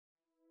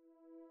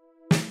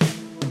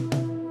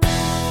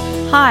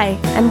Hi,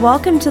 and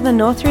welcome to the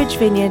Northridge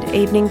Vineyard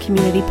Evening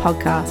Community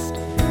Podcast.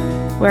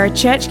 We're a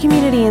church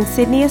community in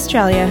Sydney,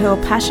 Australia who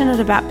are passionate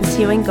about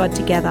pursuing God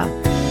together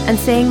and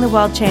seeing the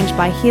world changed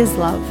by His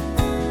love.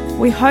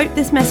 We hope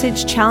this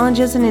message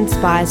challenges and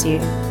inspires you.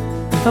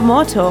 For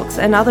more talks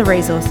and other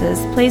resources,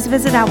 please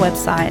visit our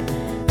website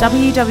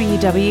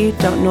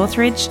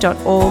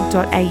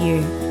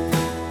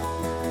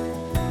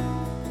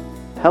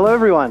www.northridge.org.au. Hello,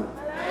 everyone.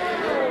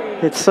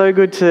 It's so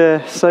good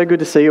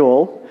to see you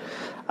all.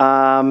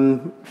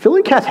 Phil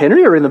and Kath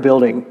Henry are in the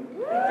building.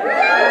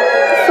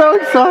 So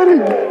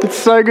exciting! It's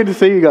so good to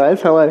see you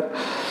guys. Hello.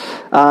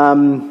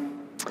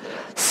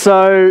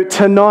 So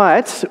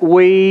tonight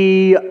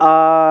we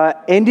are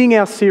ending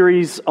our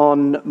series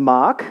on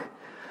Mark,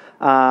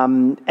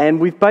 and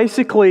we've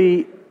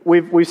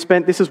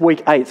spent, this is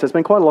week 8, so it's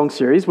been quite a long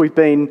series. We've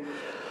been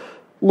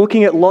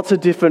looking at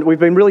we've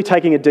been really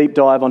taking a deep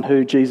dive on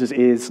who Jesus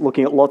is,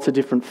 looking at lots of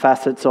different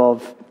facets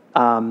of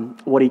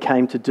what He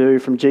came to do,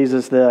 from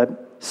Jesus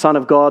the Son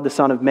of God, the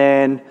Son of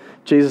Man,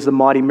 Jesus the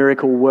mighty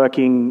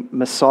miracle-working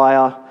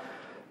Messiah,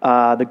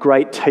 the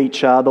great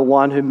teacher, the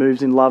one who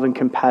moves in love and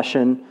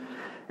compassion.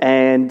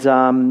 And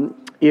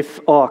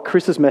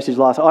Chris's message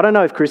I don't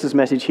know if Chris's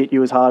message hit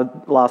you as hard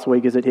last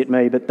week as it hit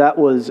me, but that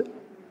was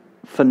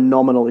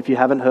phenomenal. If you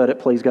haven't heard it,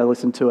 please go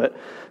listen to it.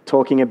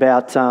 Talking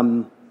about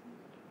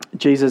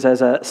Jesus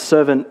as a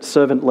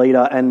servant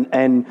leader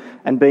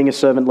and being a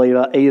servant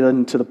leader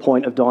even to the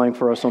point of dying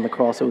for us on the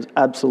cross. It was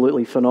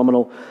absolutely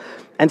phenomenal.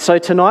 And so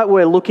tonight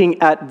we're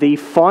looking at the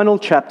final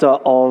chapter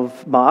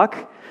of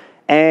Mark,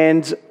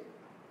 and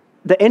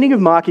the ending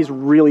of Mark is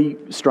really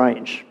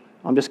strange.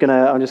 I'm just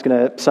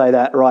gonna say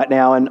that right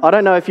now. And I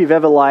don't know if you've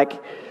ever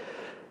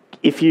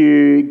if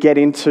you get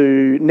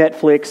into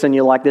Netflix and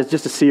you're there's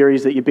just a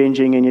series that you're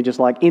binging and you're just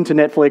into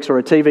Netflix or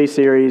a TV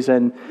series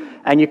and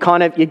you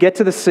you get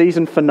to the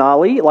season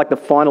finale, the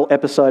final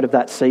episode of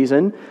that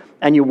season,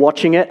 and you're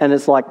watching it and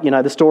it's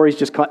the story's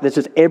there's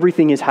just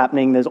everything is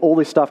happening, there's all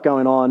this stuff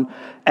going on,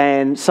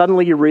 and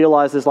suddenly you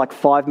realize there's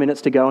 5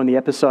 minutes to go in the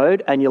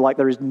episode and you're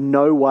there is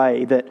no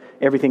way that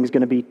everything's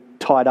going to be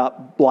tied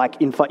up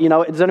in front.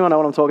 Does anyone know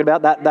what I'm talking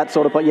about? That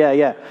sort of,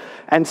 yeah.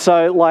 And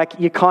so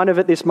you're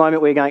at this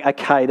moment where you're going,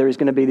 okay, there is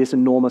going to be this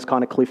enormous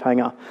kind of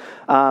cliffhanger.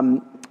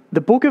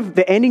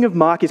 The ending of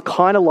Mark is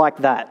kind of like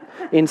that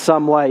in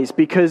some ways,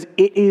 because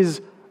it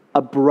is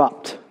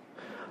abrupt.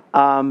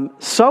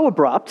 So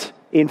abrupt,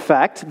 in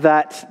fact,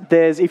 that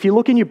if you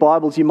look in your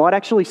Bibles, you might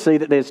actually see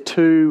that there's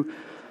two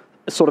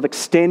sort of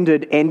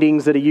extended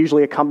endings that are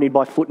usually accompanied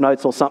by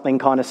footnotes or something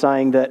kind of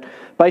saying that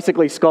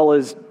basically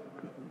scholars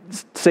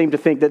seem to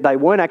think that they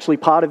weren't actually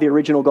part of the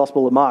original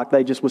Gospel of Mark,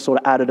 they just were sort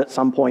of added at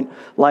some point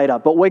later.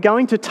 But we're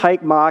going to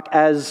take Mark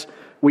as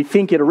we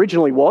think it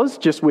originally was,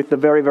 just with the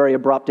very, very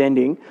abrupt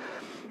ending.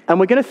 And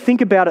we're going to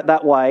think about it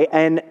that way,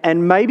 and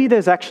maybe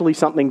there's actually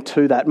something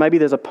to that. Maybe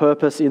there's a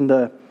purpose in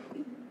the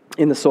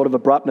sort of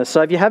abruptness.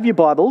 So if you have your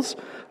Bibles,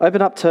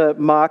 open up to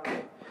Mark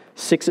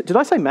 6. Did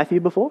I say Matthew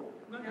before?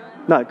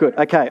 No, good.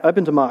 Okay,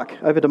 open to Mark.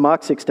 Open to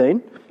Mark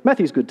 16.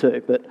 Matthew's good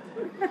too, but...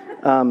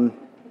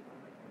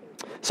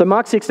 So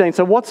Mark 16,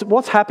 so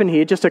what's happened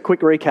here, just a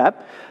quick recap.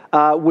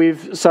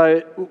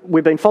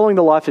 We've been following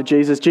the life of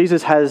Jesus.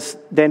 Jesus has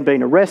then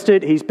been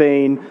arrested, he's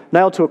been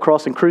nailed to a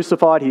cross and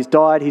crucified, he's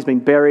died, he's been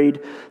buried.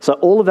 So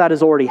all of that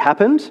has already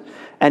happened,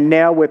 and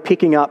now we're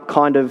picking up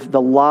kind of the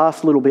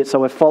last little bit,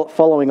 so we're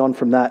following on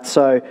from that.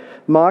 So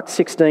Mark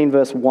 16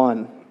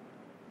 from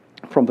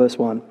verse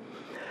 1.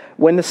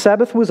 When the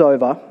Sabbath was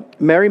over,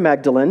 Mary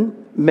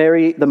Magdalene,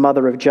 Mary the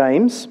mother of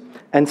James,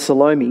 and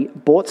Salome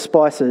bought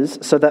spices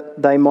so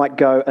that they might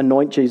go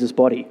anoint Jesus'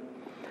 body.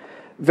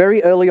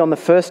 Very early on the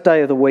first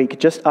day of the week,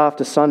 just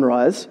after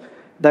sunrise,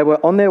 they were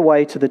on their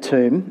way to the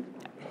tomb,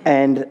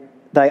 and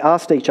they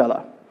asked each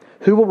other,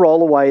 "Who will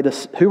roll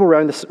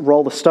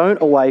the stone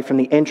away from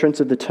the entrance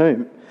of the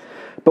tomb?"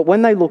 But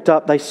when they looked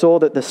up, they saw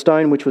that the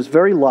stone, which was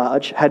very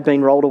large, had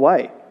been rolled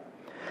away.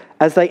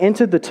 As they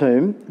entered the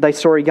tomb, they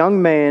saw a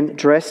young man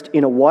dressed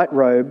in a white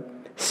robe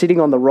sitting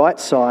on the right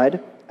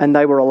side, and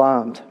they were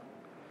alarmed.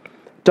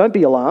 "Don't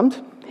be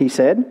alarmed," he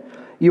said.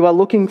 "You are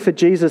looking for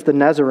Jesus the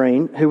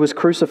Nazarene who was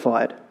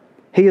crucified.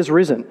 He is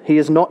risen. He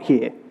is not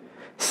here.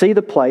 See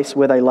the place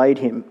where they laid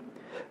him.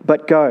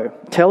 But go,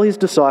 tell his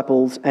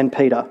disciples and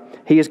Peter,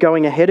 he is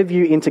going ahead of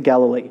you into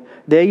Galilee.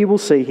 There you will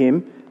see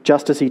him,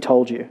 just as he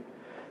told you."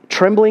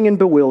 Trembling and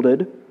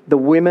bewildered, the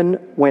women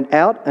went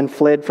out and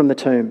fled from the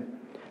tomb.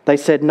 They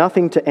said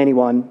nothing to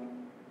anyone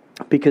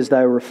because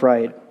they were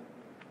afraid.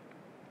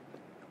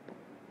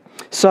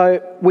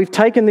 So we've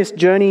taken this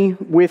journey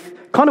with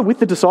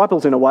the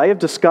disciples in a way, of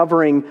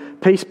discovering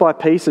piece by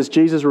piece as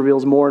Jesus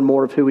reveals more and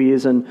more of who he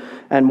is and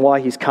why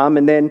he's come.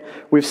 And then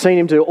we've seen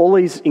him do all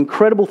these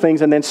incredible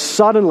things, and then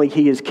suddenly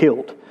he is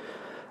killed.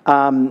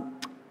 And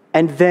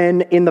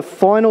then in the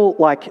final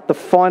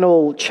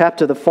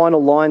chapter, the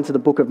final lines of the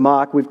book of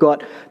Mark, we've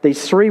got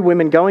these three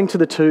women going to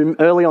the tomb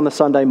early on the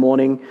Sunday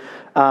morning.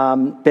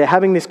 They're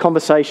having this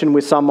conversation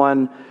with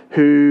someone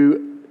who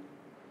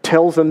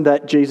tells them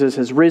that Jesus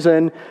has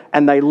risen,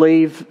 and they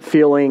leave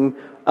feeling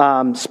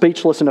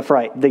speechless and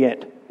afraid. The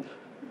end.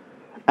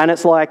 And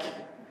it's like,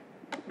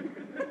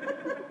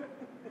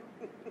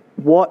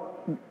 what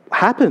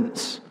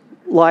happens?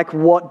 Like,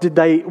 what did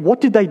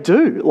they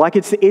do? Like,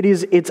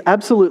 it's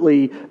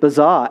absolutely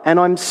bizarre. And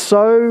I'm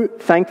so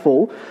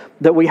thankful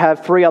that we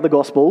have 3 other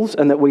Gospels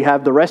and that we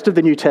have the rest of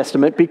the New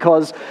Testament,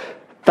 because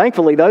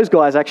thankfully those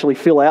guys actually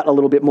fill out a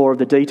little bit more of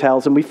the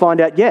details, and we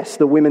find out, yes,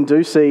 the women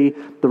do see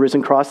the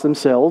risen Christ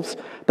themselves.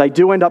 They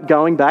do end up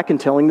going back and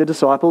telling the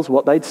disciples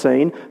what they'd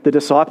seen. The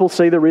disciples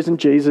see the risen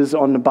Jesus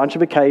on a bunch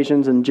of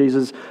occasions, and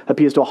Jesus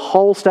appears to a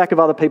whole stack of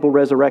other people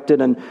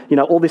resurrected, and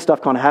all this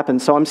stuff kind of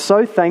happens. So I'm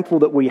so thankful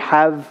that we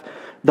have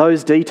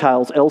those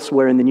details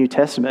elsewhere in the New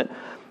Testament.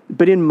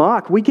 But in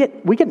Mark, we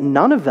get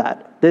none of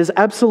that. There's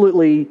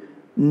absolutely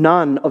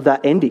none of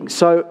that ending.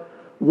 So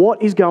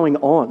what is going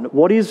on?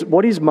 What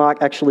is Mark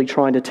actually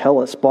trying to tell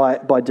us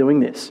by doing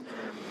this?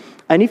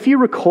 And if you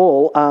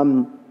recall,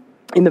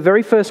 in the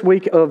very first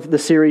week of the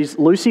series,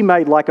 Lucy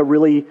made like a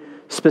really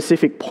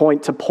specific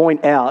point to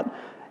point out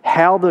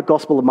how the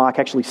Gospel of Mark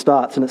actually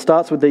starts. And it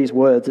starts with these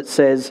words. It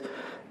says,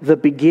 "The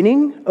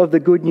beginning of the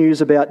good news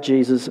about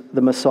Jesus,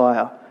 the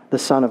Messiah, the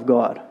Son of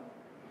God."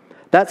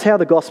 That's how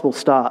the Gospel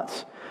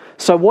starts.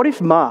 So what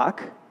if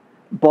Mark,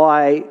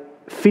 by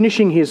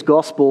finishing his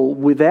Gospel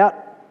without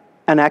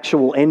an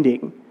actual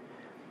ending,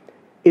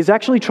 is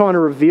actually trying to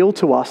reveal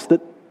to us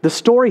that the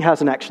story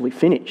hasn't actually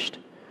finished?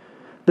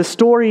 The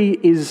story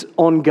is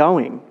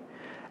ongoing.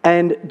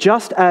 And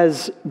just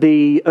as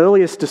the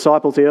earliest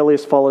disciples, the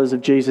earliest followers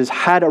of Jesus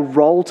had a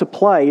role to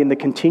play in the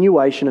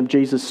continuation of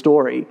Jesus'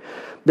 story,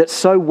 that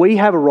so we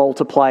have a role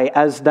to play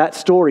as that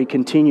story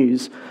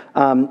continues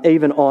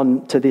even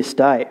on to this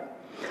day.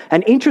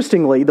 And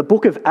interestingly, the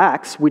book of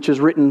Acts, which is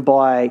written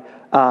by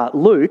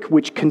Luke,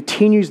 which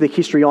continues the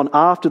history on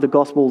after the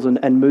Gospels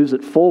and moves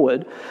it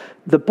forward,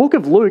 the book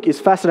of Luke is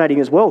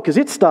fascinating as well, because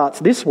it starts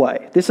this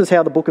way. This is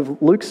how the book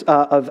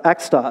of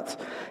Acts starts.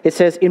 It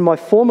says, "In my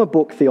former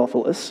book,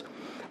 Theophilus,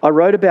 I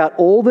wrote about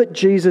all that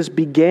Jesus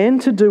began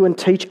to do and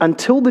teach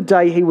until the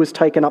day he was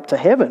taken up to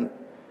heaven,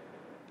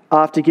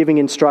 after giving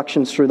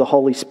instructions through the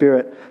Holy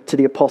Spirit to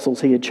the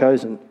apostles he had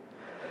chosen."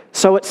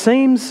 So it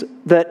seems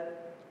that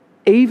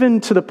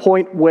even to the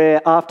point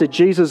where after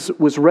Jesus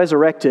was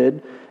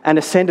resurrected and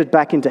ascended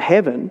back into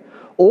heaven,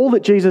 all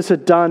that Jesus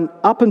had done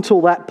up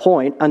until that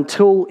point,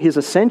 until his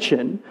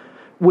ascension,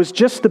 was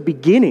just the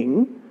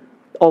beginning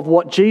of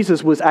what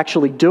Jesus was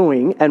actually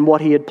doing and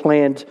what he had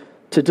planned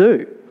to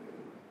do.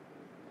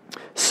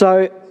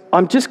 So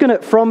I'm just going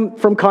to,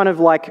 from kind of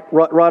like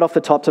right off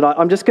the top tonight,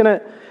 I'm just going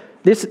to,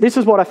 this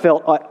is what I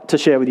felt to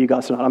share with you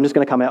guys tonight. I'm just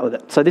going to come out with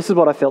it. So this is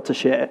what I felt to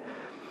share.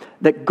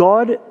 That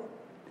God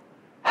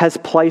has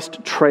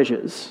placed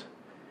treasures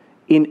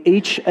in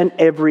each and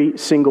every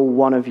single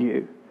one of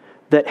you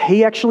that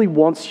he actually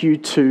wants you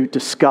to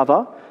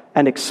discover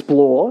and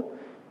explore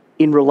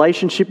in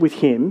relationship with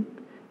him,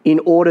 in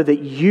order that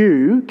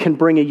you can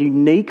bring a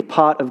unique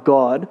part of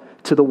God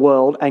to the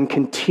world and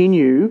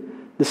continue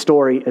the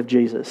story of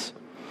Jesus.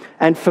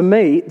 And for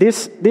me,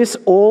 this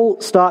all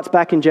starts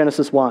back in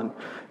Genesis 1.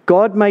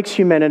 God makes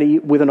humanity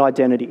with an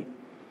identity.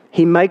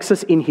 He makes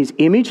us in his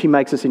image. He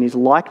makes us in his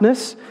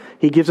likeness.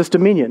 He gives us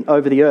dominion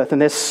over the earth.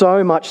 And there's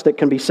so much that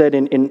can be said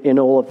in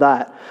all of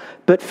that.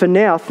 But for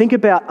now, think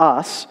about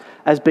us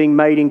as being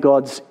made in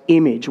God's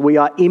image. We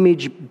are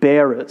image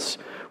bearers.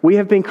 We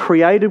have been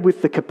created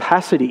with the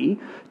capacity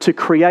to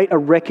create a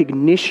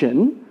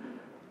recognition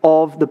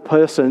of the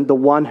person, the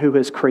one who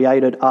has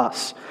created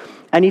us.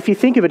 And if you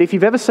think of it, if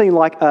you've ever seen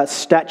like a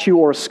statue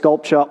or a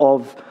sculpture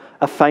of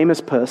a famous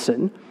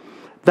person,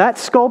 that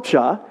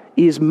sculpture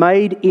is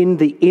made in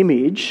the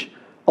image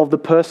of the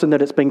person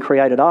that it's been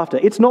created after.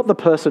 It's not the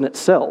person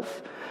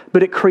itself,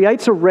 but it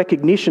creates a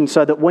recognition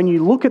so that when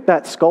you look at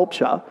that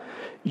sculpture,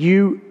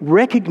 you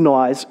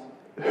recognize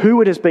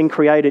who it has been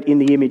created in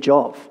the image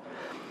of.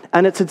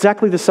 And it's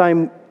exactly the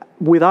same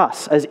with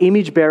us as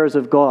image bearers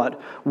of God.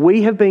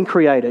 We have been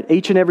created,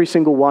 each and every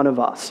single one of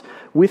us,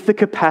 with the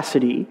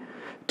capacity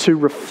to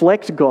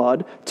reflect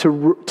God,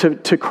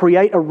 to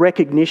create a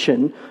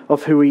recognition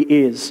of who he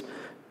is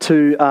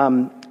to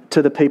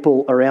the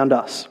people around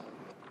us.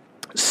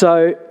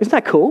 So, isn't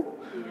that cool?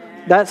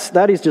 Yeah.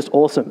 That is just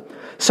awesome.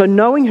 So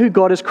knowing who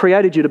God has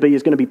created you to be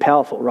is going to be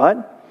powerful, right?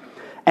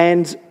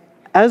 And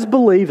as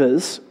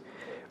believers,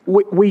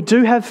 we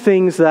do have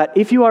things that,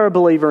 if you are a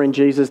believer in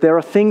Jesus, there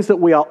are things that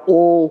we are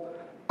all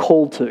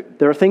called to.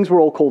 There are things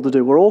we're all called to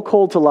do. We're all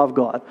called to love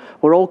God.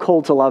 We're all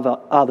called to love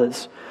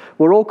others.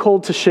 We're all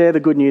called to share the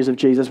good news of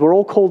Jesus. We're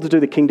all called to do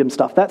the kingdom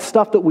stuff. That's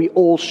stuff that we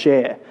all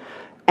share.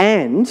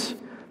 And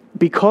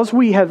because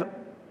we have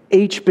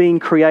each been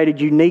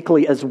created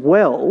uniquely as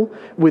well,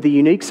 with a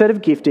unique set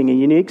of gifting, a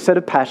unique set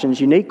of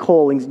passions, unique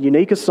callings,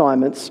 unique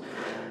assignments,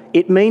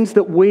 it means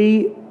that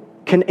we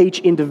can each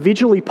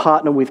individually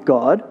partner with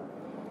God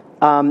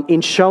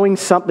in showing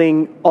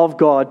something of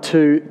God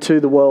to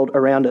the world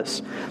around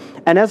us.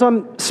 And as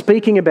I'm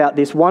speaking about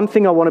this, one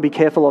thing I want to be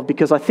careful of,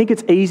 because I think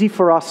it's easy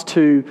for us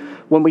to,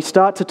 when we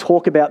start to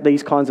talk about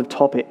these kinds of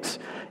topics,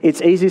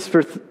 it's easiest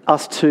for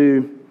us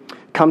to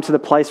come to the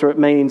place where it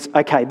means,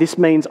 okay, this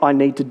means I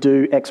need to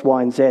do X,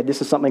 Y, and Z.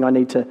 This is something I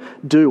need to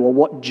do, or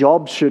what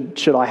job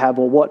should I have,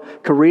 or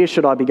what career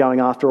should I be going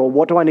after, or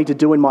what do I need to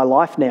do in my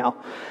life now?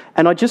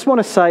 And I just want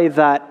to say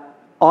that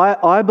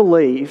I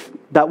believe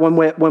that when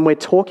we're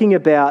talking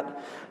about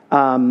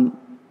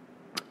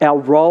our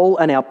role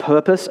and our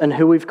purpose and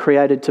who we've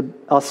created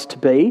us to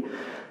be,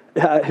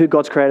 who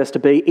God's created us to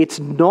be, it's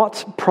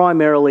not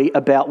primarily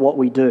about what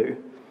we do.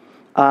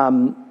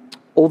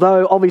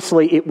 Although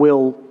obviously it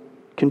will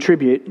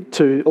contribute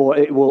to, or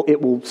it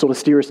will sort of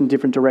steer us in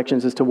different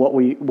directions as to what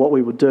we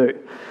would do.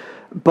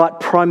 But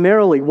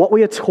primarily what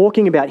we are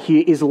talking about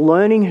here is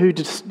learning who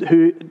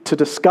to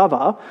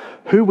discover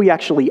who we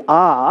actually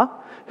are,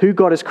 who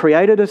God has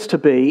created us to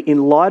be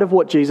in light of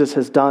what Jesus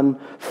has done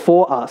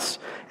for us.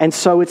 And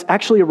so it's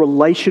actually a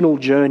relational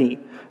journey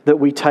that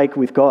we take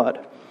with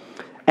God.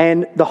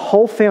 And the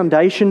whole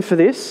foundation for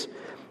this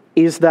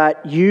is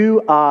that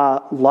you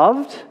are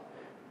loved,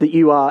 that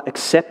you are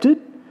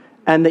accepted,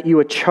 and that you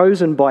are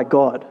chosen by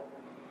God.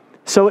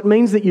 So it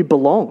means that you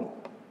belong.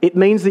 It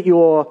means that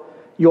you're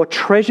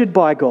treasured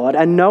by God,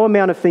 and no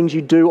amount of things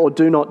you do or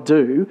do not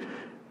do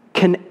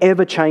can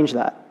ever change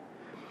that.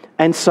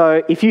 And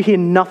so if you hear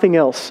nothing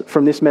else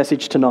from this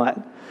message tonight,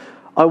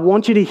 I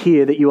want you to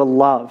hear that you are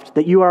loved,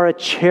 that you are a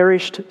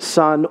cherished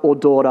son or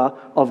daughter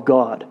of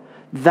God.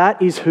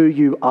 That is who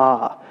you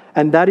are,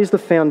 and that is the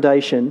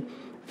foundation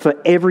for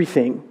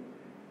everything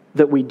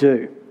that we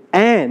do.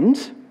 And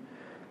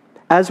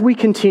as we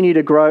continue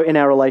to grow in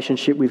our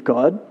relationship with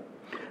God,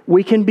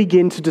 we can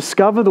begin to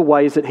discover the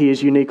ways that He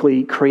has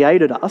uniquely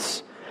created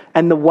us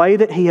and the way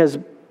that He has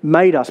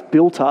made us,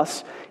 built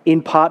us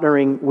in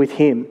partnering with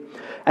Him.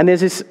 And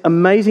there's this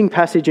amazing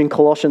passage in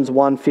Colossians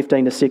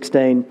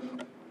 1:15-16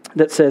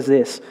 that says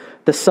this: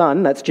 "The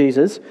Son," that's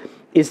Jesus,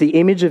 "is the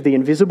image of the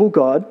invisible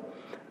God,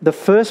 the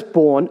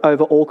firstborn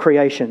over all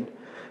creation.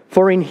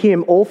 For in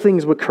Him all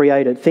things were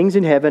created, things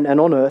in heaven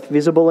and on earth,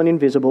 visible and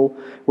invisible,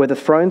 whether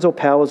thrones or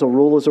powers or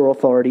rulers or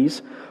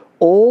authorities.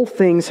 All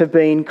things have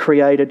been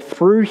created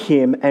through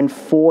Him and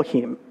for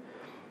Him."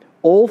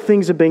 All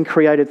things have been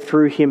created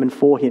through Him and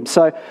for Him.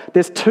 So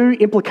there's two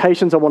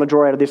implications I want to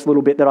draw out of this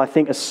little bit that I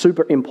think are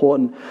super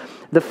important.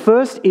 The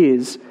first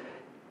is,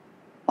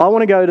 I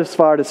want to go as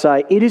far to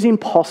say, it is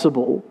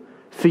impossible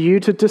for you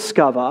to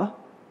discover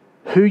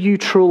who you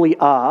truly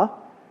are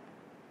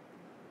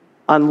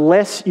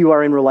unless you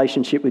are in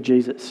relationship with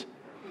Jesus.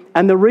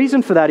 And the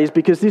reason for that is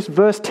because this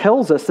verse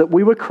tells us that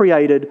we were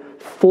created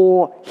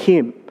for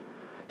Him.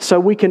 So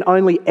we can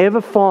only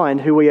ever find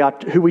who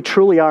we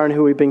truly are and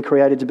who we've been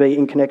created to be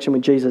in connection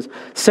with Jesus.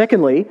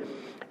 Secondly,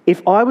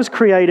 if I was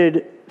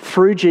created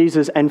through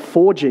Jesus and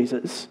for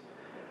Jesus,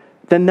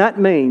 then that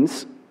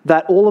means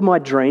that all of my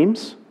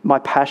dreams, my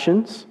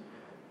passions,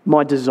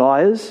 my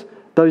desires,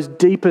 those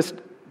deepest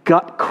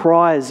gut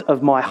cries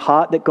of my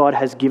heart that God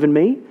has given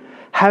me,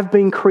 have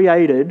been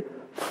created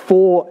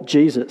for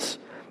Jesus.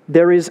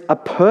 There is a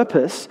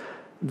purpose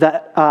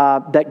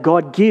that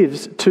God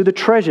gives to the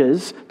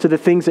treasures, to the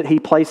things that He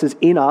places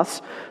in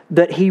us,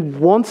 that He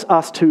wants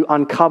us to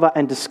uncover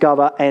and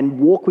discover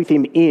and walk with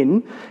Him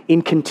in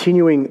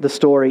continuing the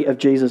story of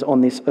Jesus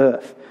on this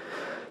earth.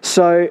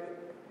 So,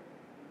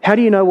 how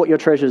do you know what your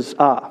treasures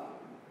are?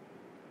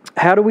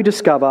 How do we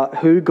discover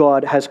who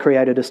God has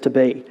created us to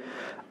be?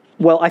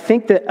 Well, I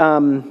think that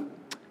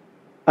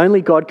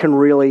only God can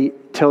really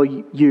tell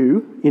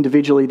you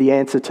individually the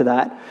answer to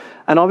that.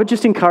 And I would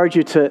just encourage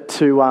you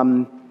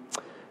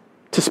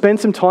to spend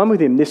some time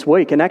with Him this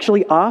week and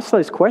actually ask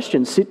those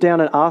questions. Sit down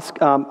and ask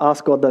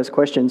God those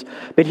questions.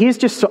 But I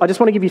just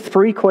want to give you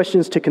 3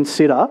 questions to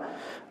consider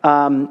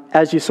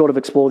as you sort of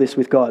explore this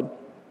with God.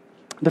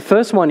 The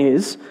first one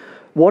is,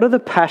 what are the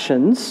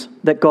passions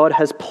that God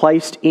has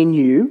placed in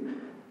you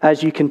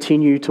as you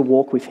continue to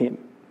walk with Him?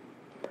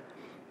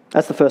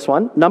 That's the first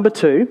one. Number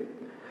 2,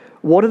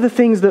 what are the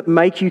things that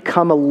make you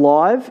come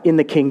alive in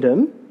the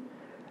kingdom?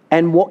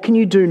 And what can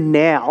you do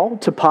now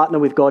to partner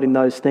with God in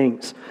those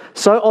things?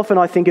 So often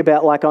I think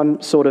about,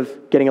 I'm sort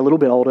of getting a little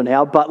bit older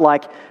now,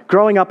 but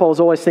growing up I was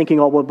always thinking,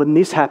 when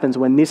this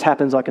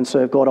happens, I can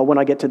serve God, or when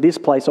I get to this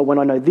place, or when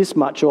I know this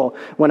much, or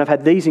when I've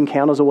had these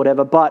encounters or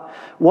whatever. But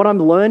what I'm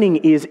learning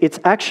is it's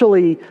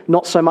actually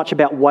not so much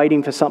about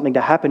waiting for something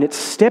to happen, it's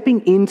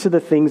stepping into the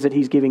things that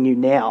He's giving you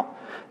now.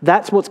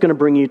 That's what's going to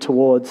bring you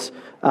towards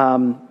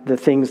the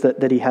things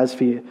that He has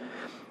for you.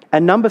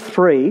 And number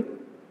 3,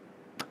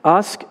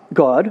 ask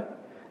God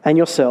and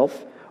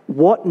yourself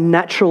what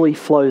naturally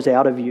flows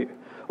out of you.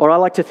 Or I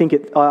like to think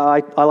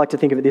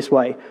of it this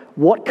way: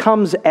 what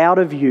comes out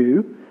of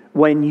you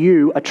when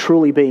you are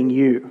truly being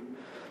you?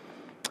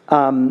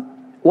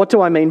 What do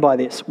I mean by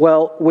this?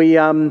 Well, we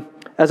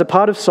as a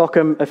part of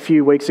Sockham a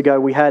few weeks ago,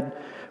 we had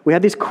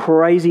this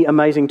crazy,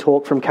 amazing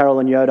talk from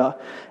Carolyn Yoder.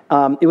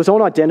 It was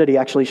on identity,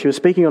 actually. She was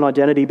speaking on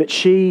identity, but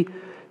she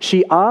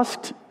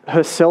asked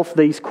herself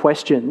these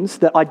questions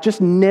that I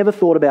just never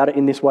thought about it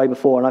in this way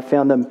before, and I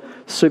found them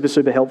super,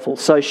 super helpful.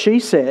 So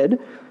she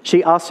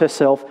asked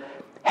herself,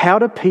 how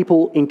do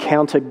people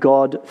encounter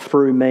God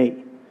through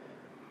me?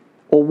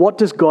 Or what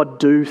does God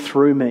do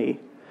through me?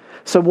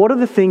 So what are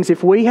the things,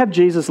 if we have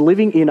Jesus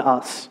living in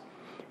us,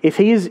 if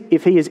he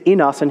is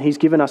in us and he's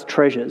given us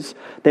treasures,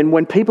 then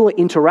when people are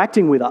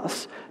interacting with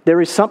us,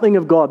 there is something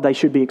of God they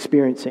should be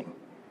experiencing.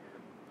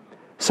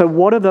 So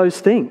what are those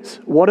things?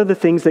 What are the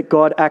things that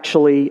God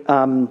actually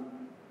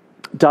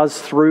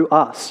does through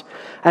us?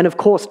 And of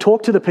course,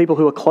 talk to the people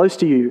who are close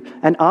to you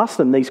and ask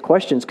them these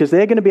questions, because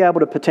they're going to be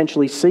able to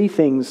potentially see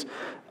things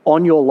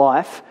on your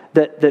life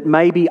that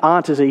maybe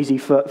aren't as easy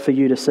for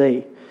you to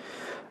see.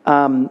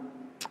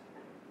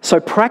 So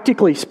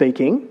practically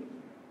speaking,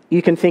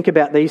 you can think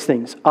about these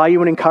things. Are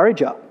you an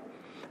encourager?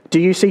 Do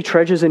you see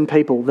treasures in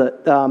people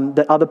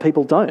that other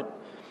people don't?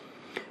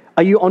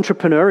 Are you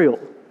entrepreneurial?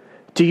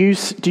 Do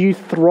you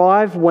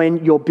thrive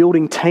when you're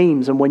building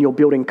teams and when you're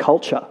building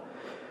culture?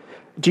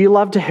 Do you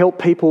love to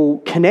help people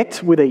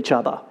connect with each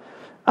other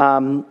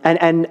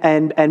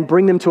and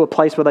bring them to a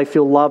place where they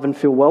feel loved and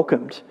feel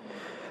welcomed?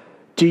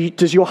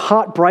 Does your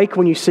heart break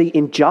when you see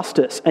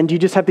injustice? And do you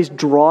just have this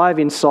drive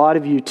inside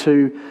of you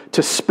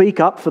to speak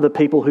up for the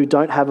people who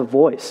don't have a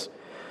voice?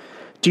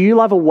 Do you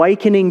love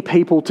awakening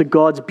people to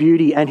God's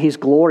beauty and his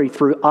glory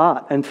through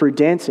art and through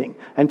dancing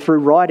and through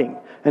writing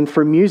and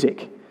through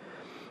music?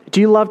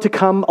 Do you love to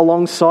come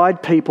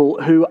alongside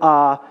people who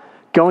are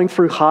going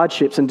through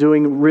hardships and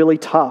doing really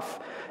tough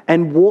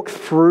and walk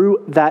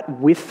through that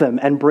with them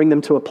and bring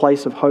them to a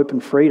place of hope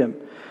and freedom?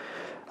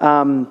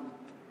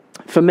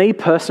 For me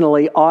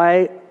personally,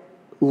 I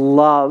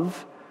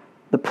love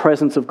the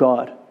presence of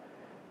God.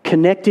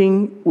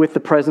 Connecting with the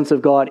presence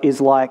of God is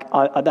like,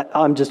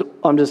 I'm just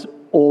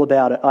all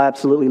about it. I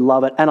absolutely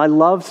love it. And I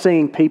love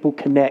seeing people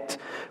connect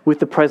with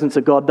the presence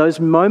of God. Those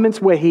moments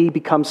where he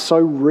becomes so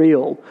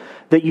real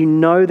that you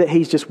know that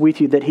he's just with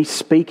you, that he's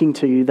speaking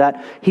to you,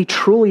 that he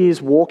truly is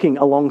walking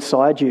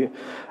alongside you.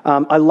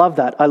 I love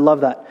that. I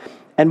love that.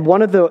 And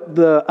one of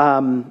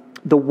the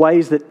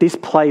ways that this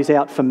plays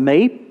out for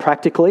me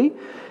practically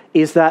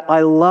is that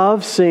I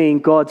love seeing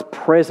God's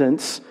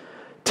presence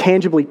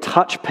tangibly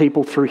touch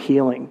people through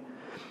healing.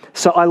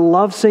 So I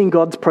love seeing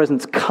God's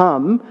presence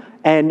come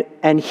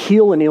and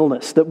heal an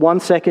illness that 1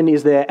 second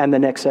is there and the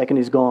next second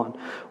is gone.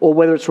 Or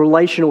whether it's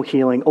relational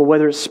healing or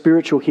whether it's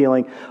spiritual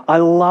healing. I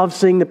love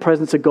seeing the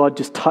presence of God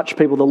just touch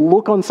people. The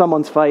look on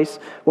someone's face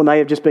when they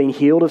have just been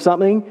healed of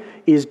something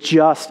is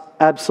just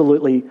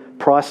absolutely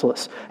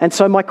priceless. And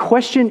so my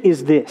question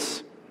is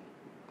this.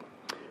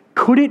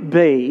 Could it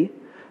be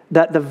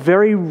that the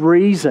very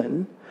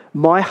reason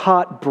my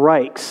heart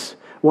breaks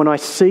when I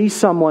see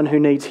someone who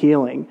needs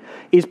healing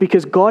is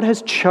because God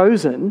has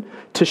chosen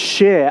to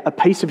share a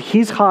piece of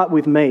his heart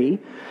with me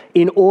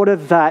in order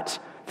that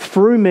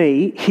through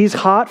me, his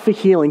heart for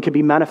healing can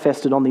be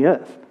manifested on the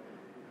earth?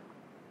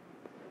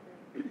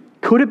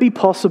 Could it be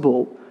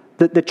possible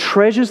that the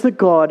treasures that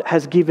God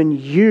has given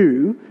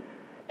you,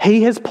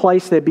 he has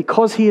placed there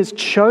because he has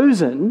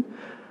chosen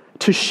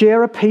to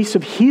share a piece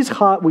of his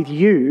heart with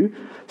you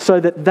so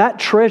that that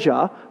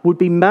treasure would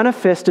be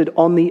manifested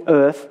on the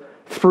earth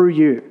through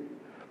you?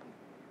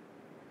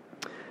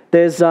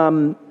 There's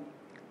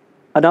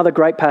another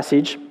great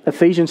passage,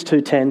 Ephesians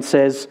 2:10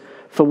 says,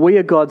 "For we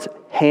are God's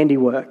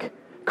handiwork,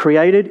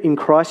 created in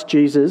Christ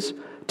Jesus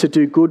to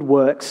do good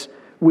works,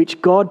 which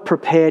God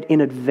prepared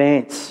in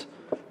advance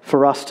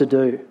for us to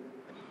do."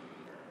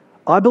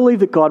 I believe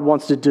that God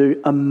wants to do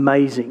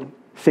amazing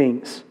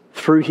things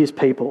through his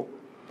people.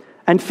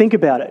 And think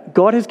about it.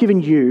 God has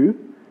given you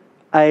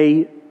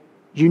a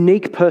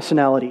unique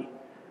personality,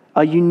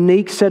 a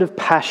unique set of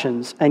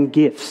passions and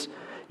gifts.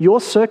 Your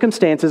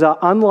circumstances are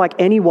unlike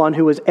anyone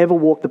who has ever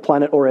walked the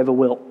planet or ever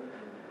will.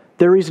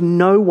 There is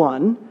no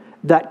one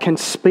that can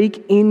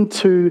speak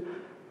into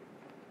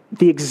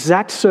the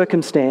exact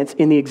circumstance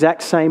in the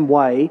exact same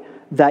way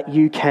that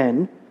you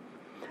can.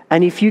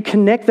 And if you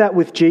connect that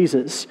with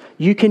Jesus,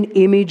 you can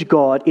image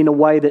God in a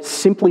way that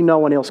simply no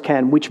one else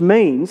can, which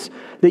means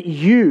that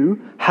you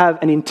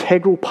have an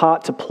integral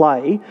part to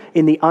play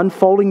in the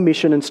unfolding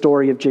mission and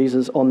story of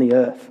Jesus on the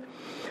earth.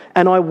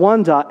 And I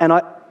wonder, and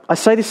I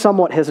say this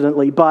somewhat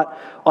hesitantly, but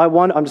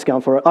I'm just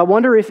going for it. I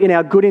wonder if in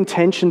our good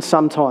intentions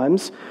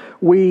sometimes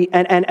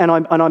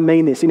I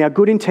mean this, in our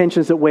good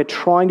intentions that we're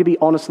trying to be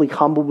honestly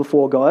humble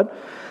before God,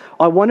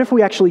 I wonder if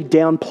we actually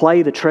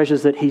downplay the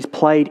treasures that he's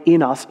played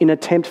in us in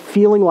attempt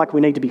feeling like we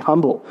need to be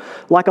humble.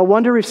 Like I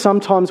wonder if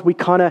sometimes we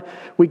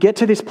get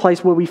to this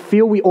place where we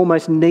feel we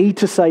almost need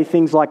to say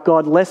things like,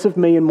 God, less of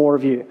me and more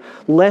of you.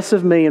 Less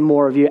of me and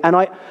more of you. And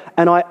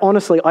I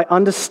honestly, I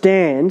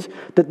understand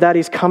that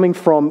is coming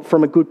from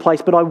a good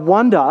place, but I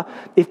wonder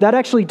if that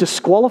actually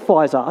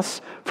disqualifies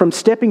us from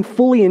stepping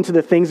fully into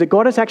the things that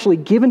God has actually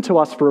given to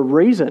us for a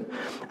reason.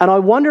 And I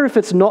wonder if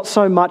it's not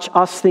so much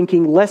us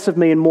thinking less of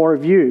me and more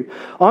of you.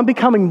 I'm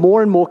becoming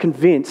more and more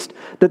convinced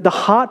that the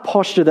heart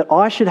posture that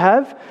I should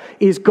have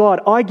is, God,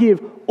 I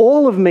give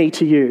all of me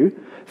to you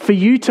for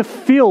you to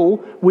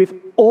fill with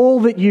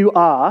all that you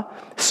are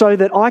so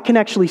that I can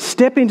actually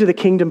step into the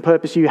kingdom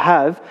purpose you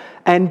have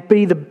and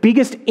be the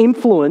biggest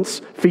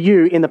influence for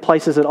you in the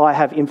places that I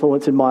have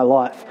influence in my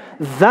life.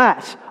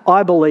 That,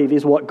 I believe,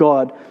 is what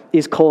God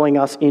is calling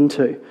us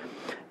into.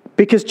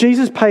 Because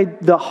Jesus paid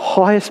the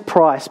highest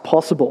price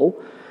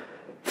possible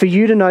for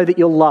you to know that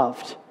you're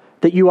loved,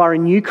 that you are a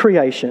new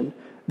creation,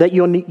 that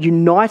you're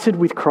united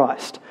with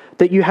Christ,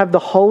 that you have the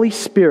Holy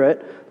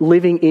Spirit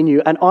living in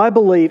you. And I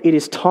believe it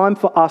is time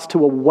for us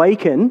to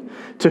awaken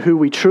to who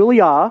we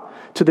truly are,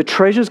 to the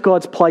treasures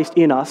God's placed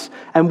in us,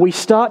 and we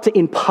start to,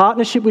 in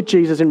partnership with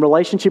Jesus, in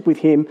relationship with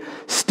Him,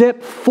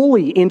 step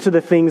fully into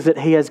the things that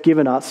He has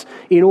given us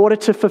in order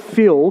to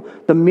fulfill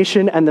the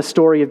mission and the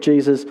story of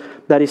Jesus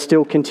that is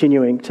still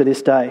continuing to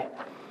this day.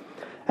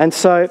 And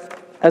so,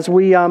 as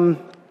we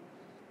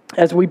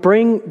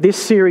bring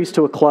this series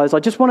to a close, I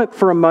just want to,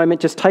 for a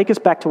moment, just take us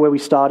back to where we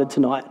started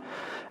tonight.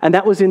 And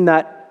that was in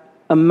that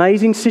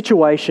amazing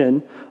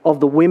situation of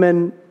the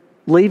women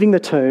leaving the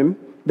tomb.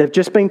 They've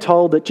just been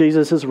told that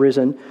Jesus has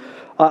risen.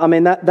 I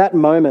mean, that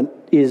moment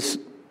is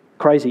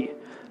crazy.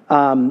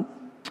 And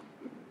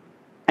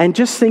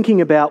just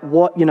thinking about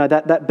what,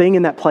 that being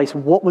in that place,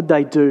 what would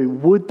they do?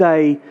 Would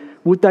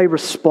they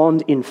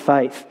respond in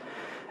faith?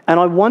 And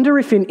I wonder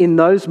if in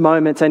those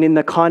moments and in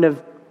the kind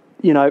of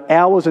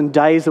hours and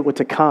days that were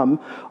to come,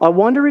 I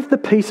wonder if the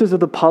pieces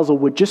of the puzzle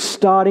were just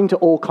starting to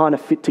all kind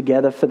of fit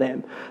together for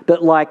them.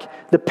 That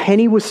the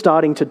penny was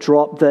starting to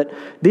drop, that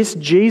this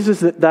Jesus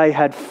that they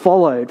had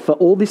followed for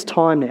all this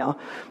time now,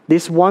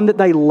 this one that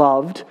they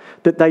loved,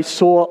 that they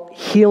saw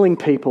healing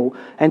people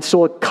and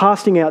saw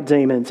casting out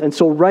demons and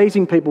saw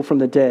raising people from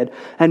the dead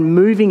and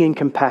moving in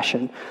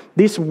compassion.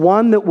 This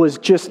one that was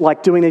just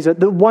doing these,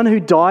 the one who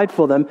died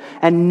for them,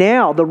 and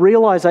now the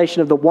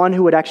realization of the one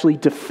who had actually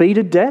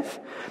defeated death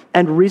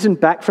and risen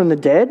back from the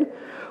dead.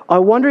 I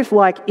wonder if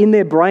in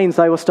their brains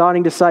they were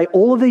starting to say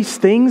all of these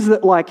things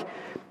that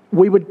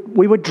we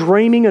were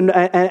dreaming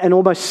and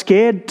almost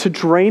scared to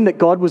dream, that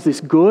God was this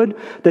good,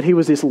 that He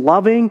was this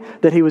loving,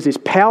 that He was this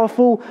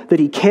powerful, that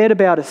He cared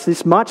about us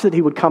this much, that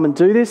He would come and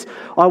do this.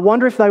 I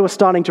wonder if they were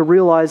starting to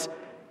realize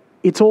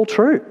it's all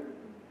true.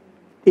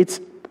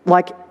 It's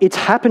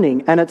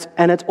happening and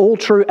it's all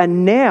true.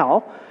 And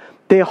now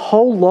their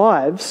whole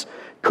lives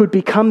could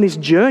become this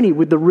journey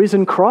with the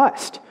risen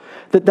Christ,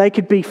 that they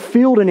could be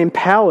filled and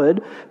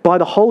empowered by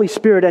the Holy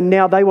Spirit, and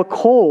now they were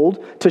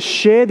called to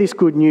share this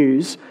good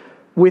news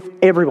with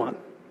everyone.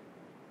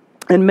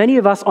 And many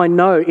of us, I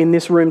know, in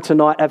this room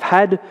tonight have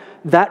had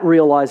that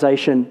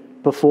realization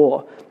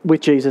before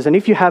with Jesus. And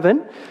if you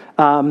haven't,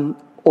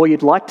 or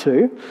you'd like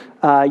to,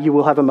 you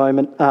will have a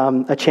moment,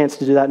 a chance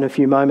to do that in a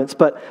few moments.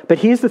 But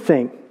here's the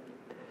thing.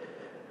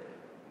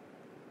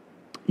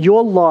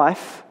 Your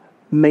life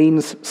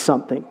means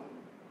something.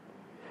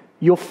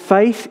 Your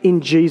faith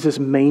in Jesus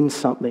means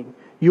something.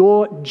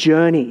 Your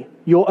journey,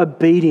 your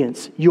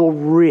obedience, your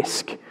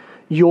risk,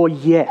 your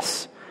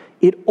yes,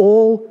 it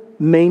all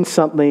means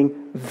something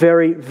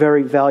very,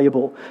 very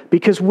valuable,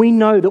 because we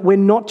know that we're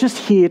not just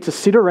here to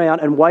sit around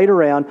and wait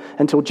around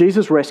until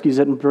Jesus rescues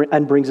it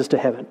and brings us to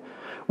heaven.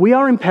 We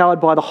are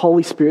empowered by the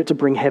Holy Spirit to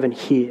bring heaven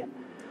here.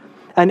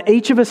 And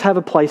each of us have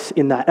a place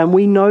in that. And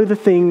we know the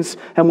things,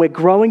 and we're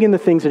growing in the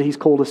things that He's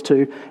called us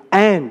to.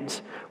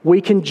 And we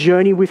can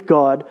journey with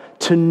God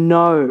to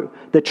know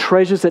the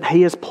treasures that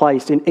He has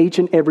placed in each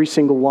and every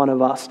single one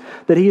of us,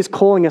 that He is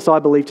calling us, I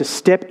believe, to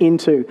step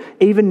into,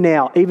 even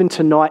now, even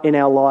tonight in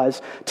our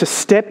lives, to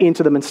step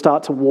into them and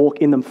start to walk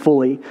in them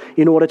fully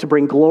in order to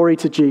bring glory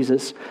to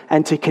Jesus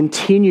and to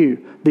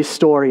continue this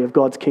story of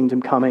God's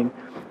kingdom coming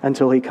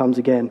until He comes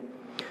again.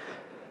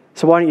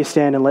 So why don't you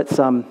stand and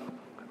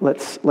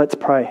let's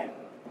pray.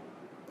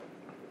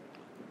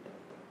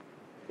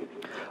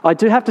 I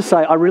do have to say,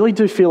 I really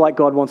do feel like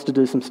God wants to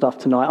do some stuff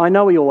tonight. I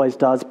know He always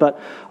does, but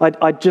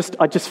I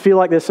just feel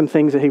like there's some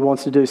things that He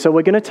wants to do. So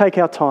we're going to take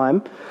our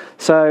time.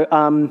 So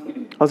I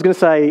was going to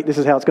say this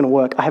is how it's going to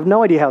work. I have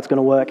no idea how it's going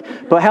to work,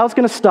 but how it's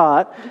going to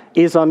start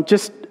is I'm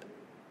just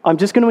going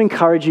to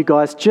encourage you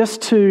guys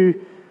just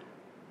to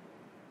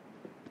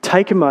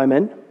take a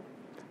moment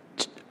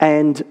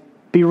and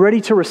be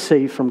ready to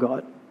receive from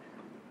God.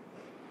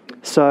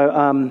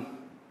 So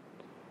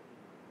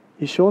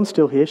is Sean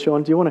still here?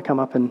 Sean, do you want to come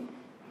up and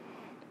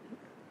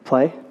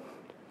play,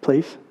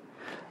 please?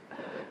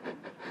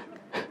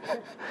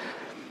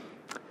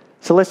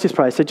 So let's just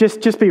pray. So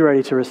just be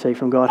ready to receive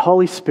from God.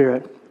 Holy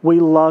Spirit, we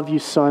love You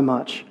so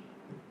much.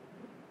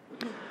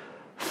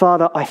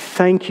 Father, I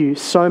thank You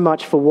so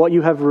much for what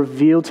You have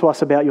revealed to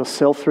us about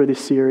Yourself through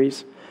this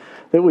series,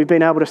 that we've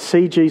been able to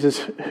see, Jesus,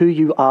 who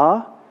You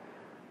are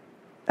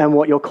and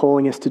what You're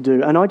calling us to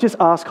do. And I just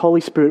ask,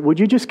 Holy Spirit, would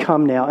You just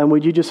come now and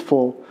would You just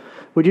fall?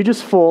 Would You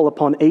just fall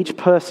upon each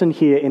person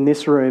here in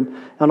this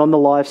room and on the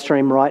live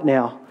stream right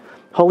now?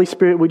 Holy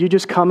Spirit, would You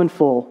just come and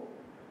fall?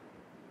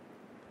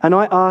 And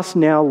I ask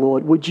now,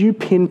 Lord, would You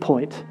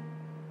pinpoint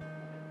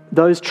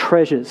those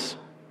treasures?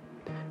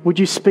 Would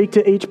You speak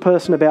to each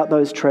person about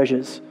those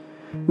treasures?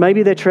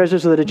 Maybe they're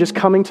treasures that are just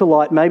coming to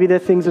light. Maybe they're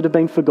things that have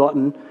been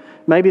forgotten.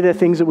 Maybe they're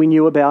things that we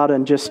knew about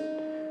and just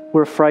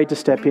we're afraid to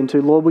step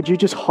into. Lord, would you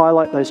just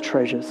highlight those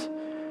treasures?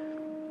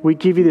 We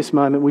give you this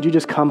moment. Would you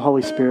just come,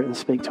 Holy Spirit, and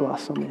speak to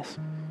us on this?